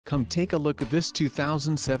Come take a look at this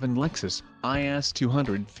 2007 Lexus IS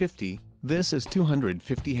 250. This is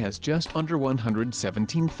 250 has just under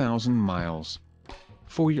 117,000 miles.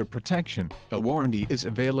 For your protection, a warranty is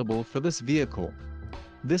available for this vehicle.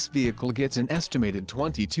 This vehicle gets an estimated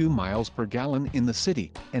 22 miles per gallon in the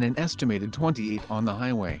city, and an estimated 28 on the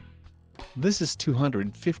highway. This is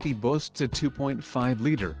 250 boasts a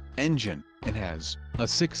 2.5-liter engine, and has a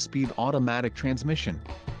 6-speed automatic transmission.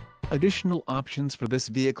 Additional options for this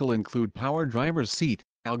vehicle include power driver's seat,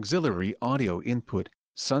 auxiliary audio input,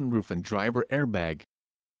 sunroof and driver airbag.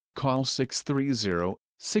 Call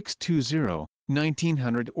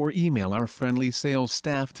 630-620-1900 or email our friendly sales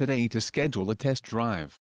staff today to schedule a test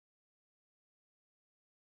drive.